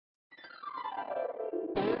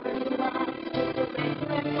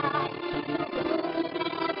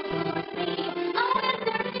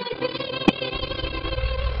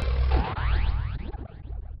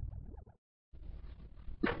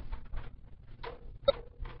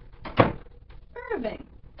Irving.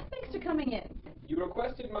 Thanks for coming in. You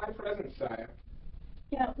requested my presence, sire.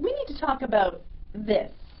 Yeah, we need to talk about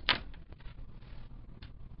this.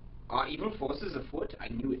 Are evil forces afoot? I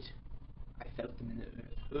knew it. I felt them in the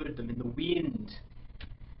earth, heard them in the wind.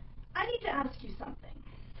 I need to ask you something.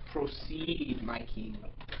 Proceed, my king.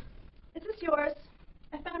 Is this yours?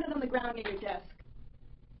 I found it on the ground near your desk.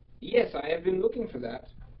 Yes, I have been looking for that.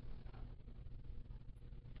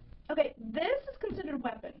 Okay, this is considered a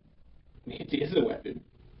weapon. It is a weapon.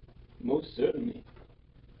 Most certainly.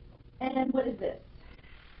 And what is this?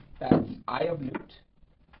 That's Eye of Newt.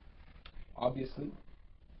 Obviously.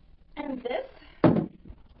 And this?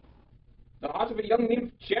 The heart of a young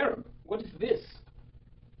nymph cherub. What is this?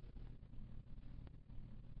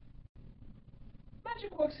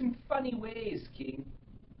 Magic works in funny ways, King.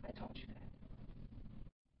 I taught you that.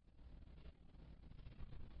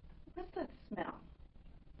 What's that smell?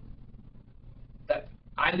 That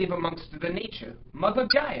I live amongst the nature. Mother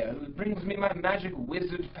Gaia, who brings me my magic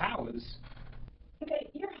wizard powers. Okay,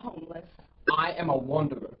 you're homeless. I am a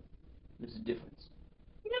wanderer. There's a difference.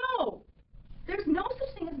 No! There's no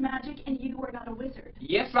such thing as magic, and you are not a wizard.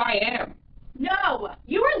 Yes, I am. No!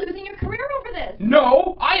 You are losing your career over this!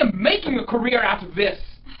 No! I am making a career out of this!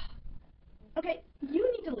 Okay,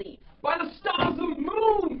 you need to leave. By the stars of the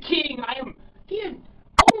moon, King! I am here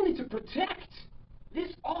only to protect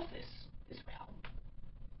this office, this realm.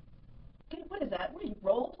 Okay, what is that? What are you,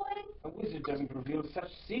 role-playing? A wizard doesn't reveal such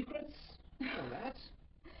secrets. You know that.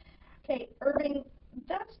 Okay, Irving,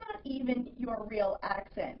 that's not even your real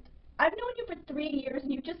accent. I've known you for 3 years,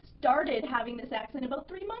 and you just started having this accent about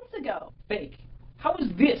 3 months ago. Fake. How is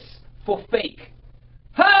this for fake?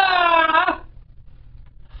 Ha!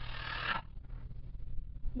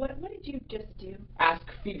 What did you just do? Ask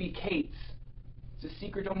Phoebe Cates. It's a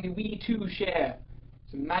secret only we two share.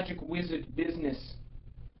 It's a magic wizard business.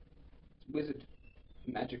 It's wizard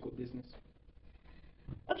magical business.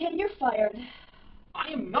 Okay, you're fired. I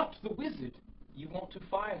am not the wizard you want to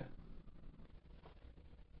fire.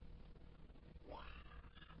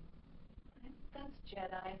 That's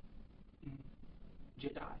Jedi.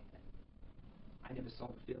 Jedi. I never saw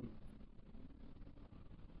the film.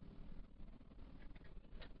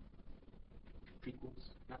 Prequels,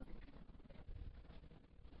 nothing.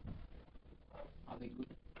 Are they good?